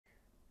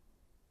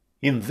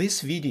In this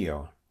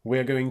video,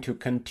 we're going to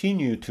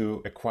continue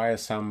to acquire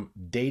some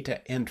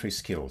data entry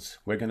skills.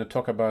 We're going to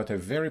talk about a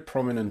very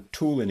prominent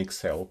tool in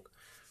Excel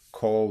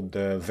called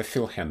the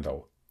fill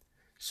handle.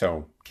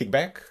 So kick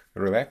back,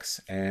 relax,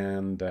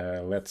 and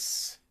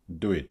let's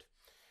do it.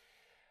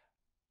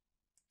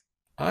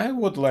 I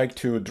would like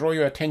to draw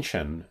your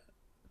attention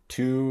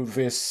to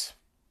this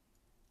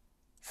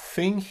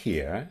thing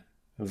here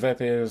that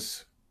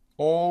is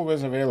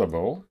always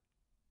available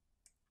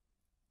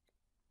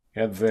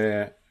at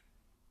the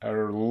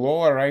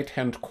lower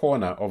right-hand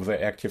corner of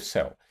the active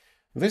cell.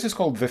 This is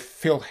called the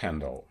fill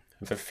handle.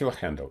 The fill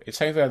handle. It's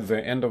either at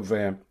the end of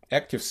the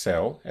active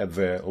cell, at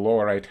the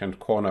lower right-hand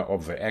corner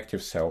of the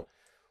active cell,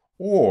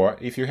 or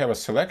if you have a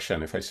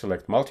selection, if I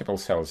select multiple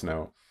cells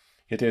now,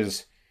 it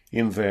is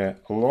in the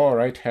lower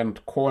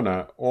right-hand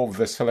corner of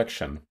the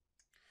selection.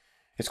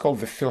 It's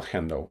called the fill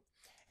handle,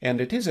 and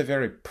it is a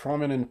very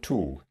prominent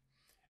tool.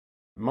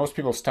 Most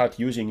people start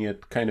using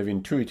it kind of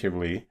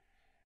intuitively,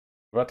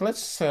 but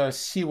let's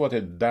see what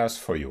it does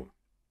for you.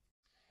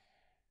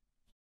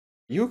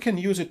 You can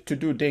use it to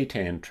do data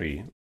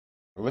entry.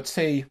 Let's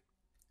say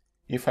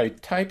if I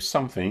type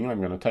something, I'm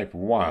going to type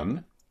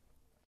 1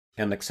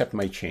 and accept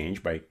my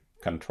change by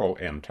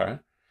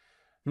Control-Enter.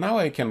 Now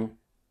I can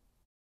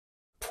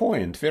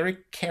point very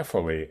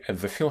carefully at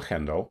the fill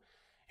handle,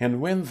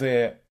 and when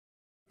the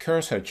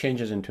cursor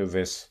changes into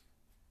this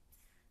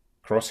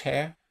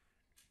crosshair,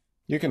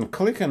 you can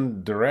click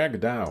and drag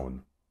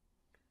down,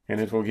 and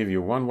it will give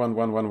you 1, 1,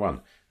 1, 1,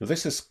 1.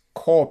 This is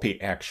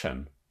copy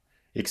action.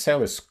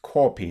 Excel is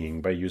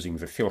copying by using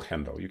the fill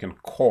handle. You can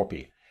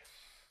copy.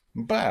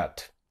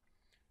 But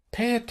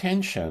pay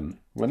attention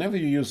whenever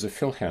you use the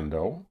fill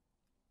handle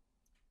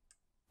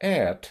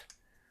at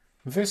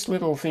this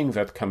little thing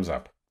that comes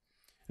up.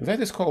 That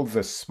is called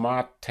the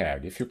Smart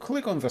tag. If you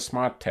click on the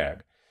Smart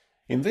tag,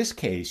 in this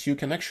case, you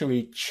can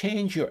actually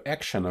change your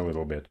action a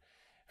little bit.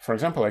 For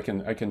example, I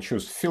can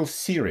choose fill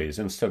series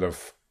instead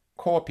of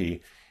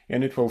copy,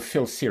 and it will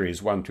fill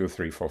series 1, 2,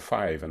 3, 4,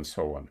 5, and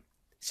so on,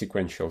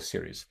 sequential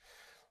series.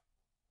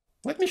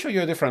 Let me show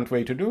you a different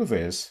way to do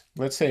this.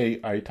 Let's say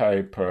I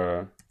type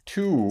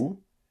 2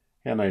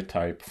 and I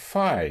type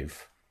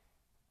 5.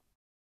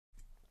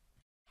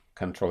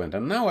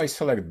 Control-Enter. Now I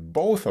select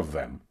both of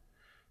them.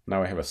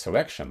 Now I have a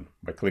selection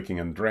by clicking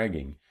and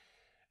dragging.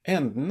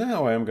 And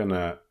now I'm going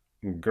to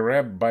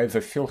grab by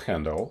the fill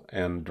handle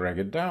and drag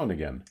it down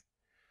again.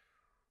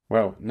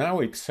 Well,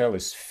 now Excel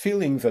is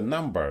filling the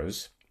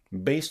numbers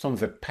based on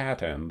the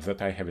pattern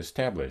that I have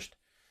established.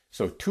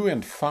 So 2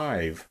 and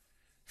 5,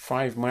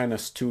 5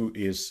 minus 2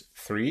 is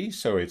 3,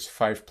 so it's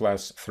 5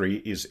 plus 3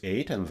 is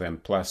 8, and then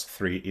plus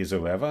 3 is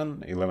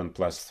 11, 11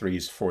 plus 3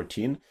 is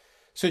 14.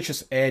 So it's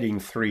just adding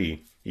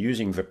 3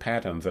 using the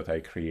pattern that I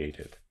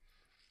created.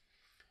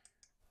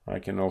 I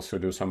can also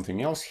do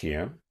something else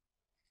here.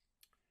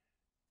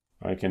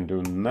 I can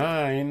do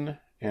 9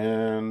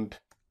 and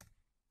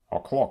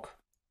o'clock.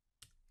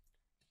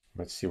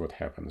 Let's see what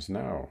happens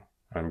now.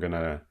 I'm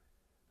gonna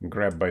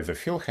grab by the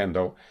fill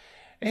handle,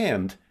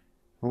 and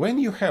when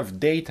you have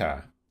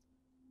data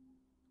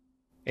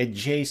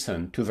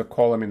adjacent to the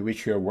column in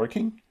which you are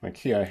working, like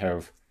here I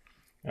have,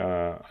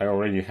 I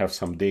already have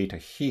some data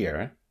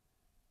here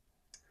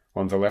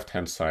on the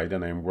left-hand side,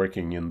 and I'm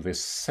working in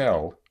this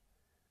cell,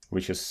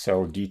 which is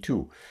cell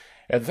D2.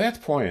 At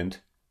that point,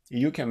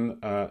 you can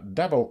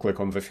double-click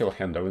on the fill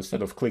handle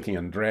instead of clicking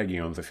and dragging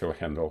on the fill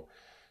handle.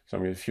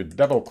 So if you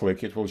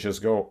double-click, it will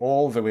just go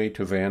all the way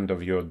to the end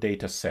of your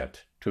data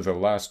set, to the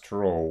last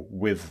row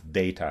with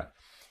data.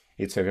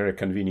 It's a very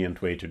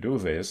convenient way to do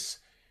this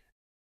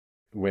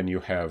when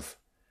you have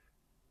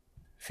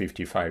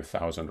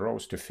 55,000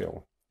 rows to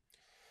fill.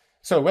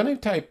 So when I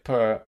type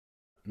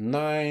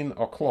 9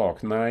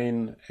 o'clock,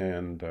 9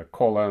 and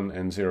colon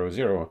and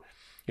 00,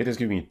 it is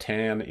giving me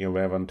 10,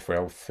 11,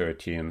 12,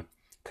 13,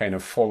 kind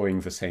of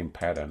following the same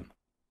pattern.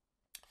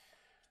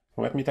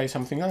 Let me type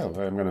something else.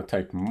 I'm going to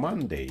type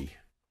Monday.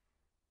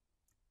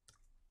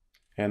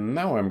 And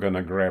now I'm going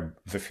to grab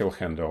the fill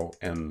handle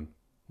and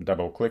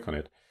double click on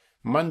it.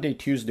 Monday,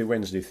 Tuesday,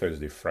 Wednesday,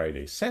 Thursday,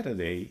 Friday,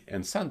 Saturday,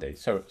 and Sunday.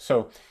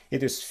 So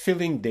it is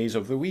filling days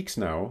of the weeks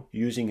now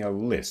using a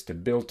list, a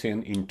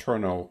built-in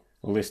internal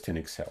list in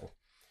Excel.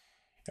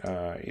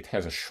 It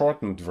has a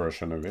shortened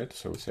version of it.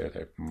 So say I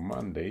type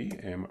Monday,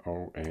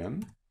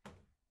 M-O-N.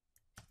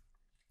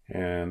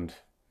 And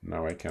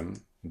now I can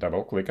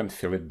double click and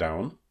fill it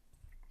down.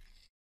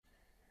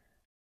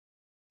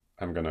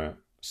 I'm going to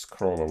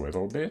scroll a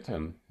little bit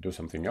and do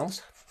something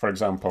else. For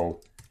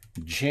example,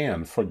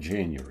 Jan for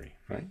January,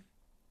 right?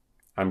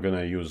 I'm going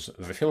to use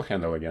the fill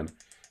handle again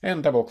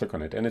and double click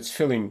on it. And it's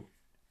filling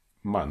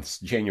months,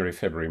 January,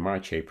 February,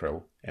 March,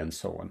 April, and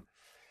so on.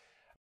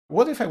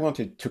 What if I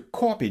wanted to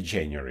copy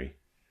January?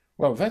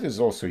 Well, that is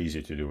also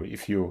easy to do.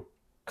 If you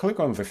click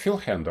on the fill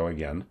handle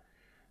again,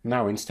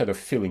 now instead of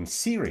filling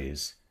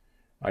series,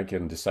 I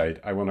can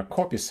decide I want to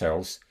copy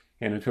cells,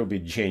 and it will be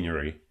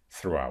January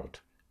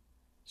throughout.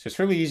 So it's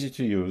really easy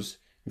to use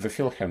the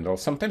fill handle.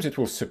 Sometimes it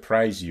will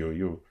surprise you.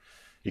 You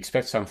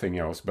expect something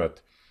else, but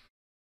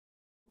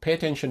pay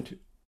attention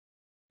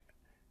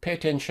pay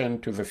attention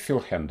to the fill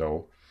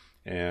handle,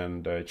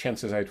 and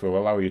chances are it will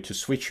allow you to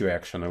switch your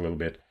action a little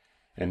bit,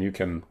 and you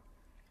can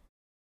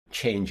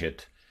change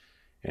it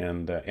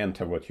and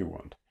enter what you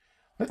want.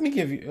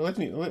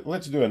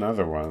 Let's do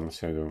another one.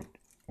 So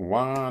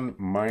 1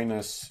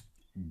 minus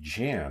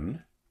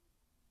gen.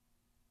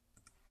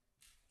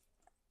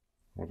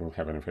 What will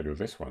happen if I do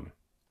this one?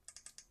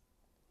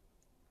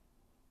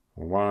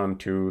 1,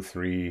 2,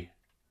 3.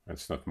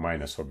 That's not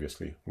minus,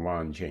 obviously.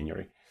 1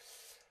 January.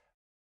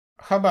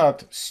 How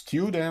about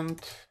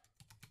student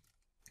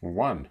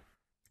 1?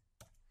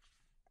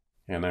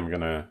 And I'm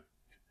gonna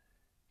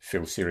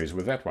fill series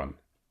with that one.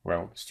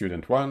 Well,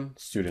 student 1,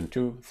 student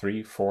 2,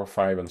 3, 4,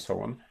 5, and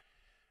so on.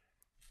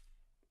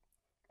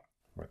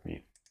 Let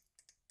me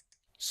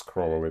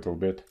scroll a little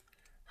bit.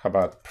 How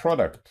about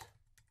product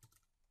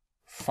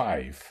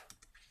 5?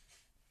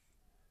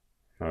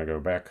 Now I go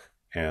back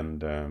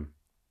and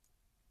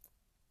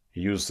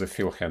use the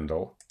fill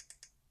handle.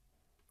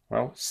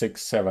 Well,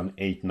 6, 7,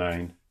 8,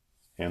 9,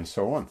 and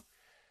so on.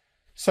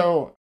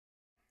 So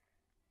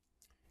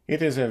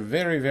it is a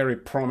very, very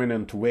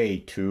prominent way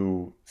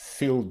to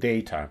fill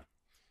data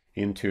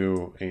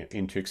into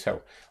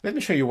Excel. Let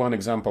me show you one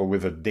example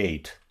with a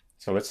date.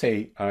 So let's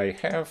say I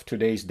have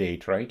today's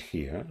date right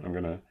here. I'm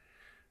going to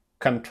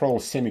control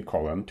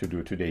semicolon to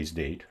do today's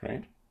date,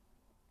 right?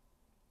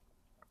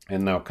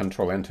 And now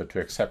control enter to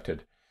accept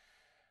it.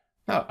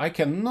 Now I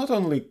can not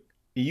only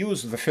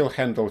use the fill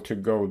handle to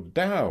go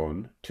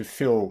down, to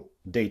fill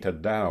data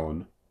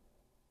down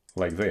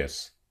like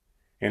this,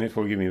 and it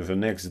will give me the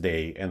next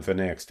day and the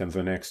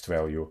next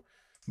value,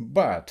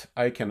 but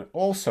I can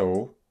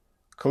also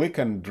click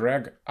and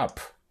drag up,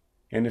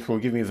 and it will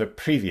give me the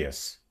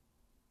previous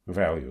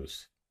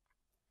values.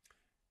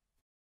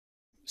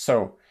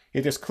 So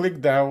it is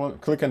click down,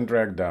 click and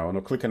drag down,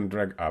 or click and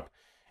drag up.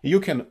 You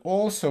can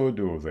also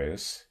do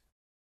this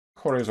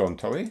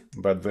horizontally,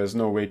 but there's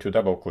no way to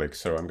double click,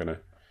 so I'm gonna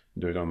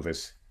do it on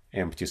this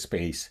empty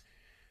space.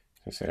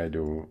 So say I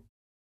do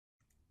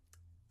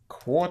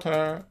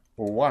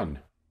Q1.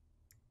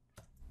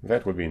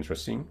 That would be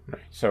interesting.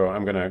 Right. So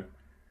I'm gonna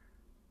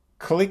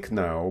click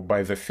now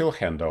by the fill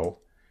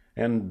handle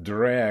and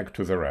drag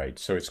to the right.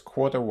 So it's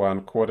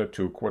Q1,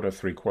 Q2,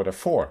 Q3,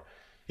 Q4.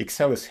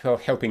 Excel is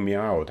helping me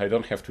out. I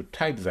don't have to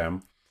type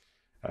them.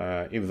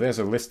 If there's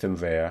a list in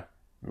there,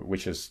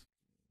 which is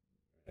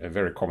a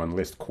very common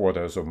list,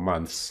 quarters or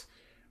months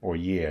or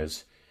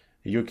years,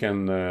 you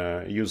can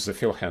use the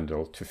fill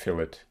handle to fill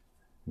it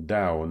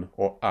down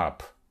or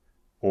up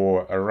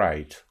or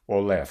right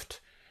or left.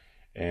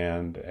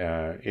 And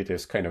it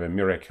is kind of a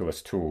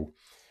miraculous tool.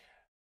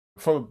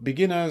 For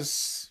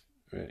beginners,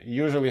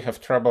 usually have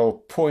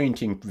trouble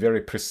pointing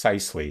very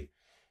precisely.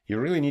 You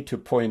really need to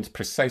point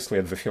precisely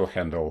at the fill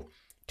handle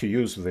to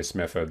use this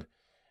method.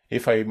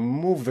 If I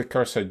move the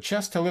cursor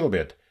just a little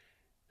bit,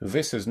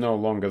 this is no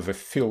longer the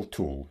fill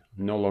tool,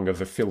 no longer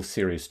the fill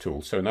series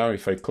tool. So now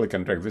if I click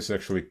and drag, this is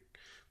actually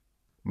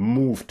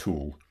move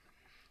tool.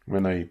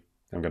 When I'm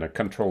going to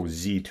control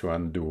Z to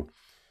undo.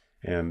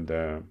 And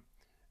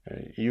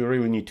you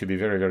really need to be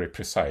very, very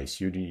precise.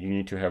 You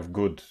need to have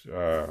good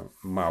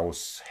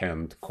mouse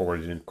hand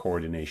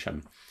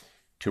coordination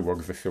to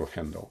work the fill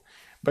handle.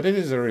 But it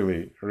is a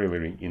really,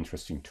 really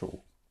interesting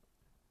tool.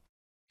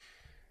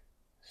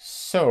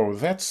 So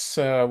that's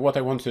what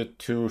I wanted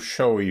to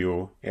show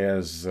you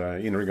as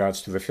in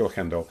regards to the fill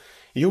handle.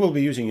 You will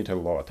be using it a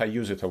lot. I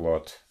use it a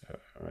lot,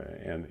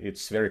 and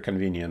it's a very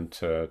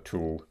convenient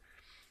tool.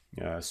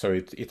 So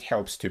it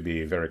helps to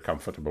be very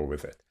comfortable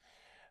with it.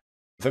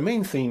 The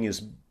main thing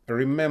is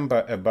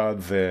remember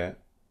about the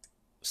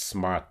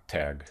smart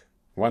tag.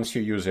 Once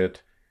you use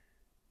it,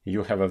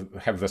 you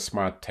have the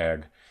smart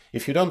tag.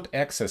 If you don't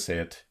access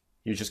it,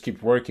 you just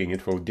keep working,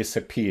 it will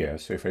disappear.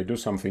 So if I do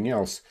something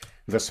else,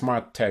 the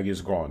smart tag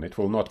is gone. It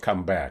will not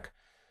come back.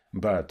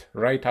 But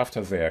right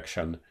after the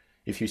action,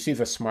 if you see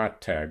the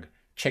smart tag,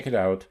 check it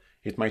out.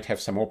 It might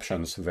have some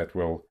options that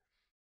will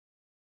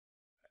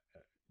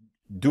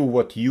do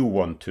what you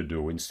want to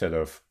do instead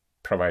of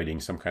providing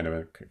some kind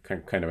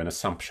of an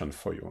assumption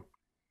for you.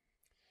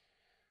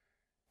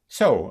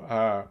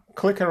 So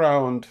click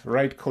around,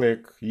 right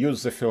click,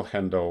 use the fill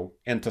handle,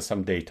 enter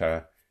some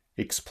data,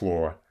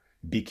 explore,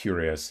 be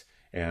curious,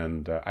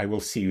 and I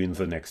will see you in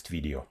the next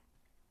video.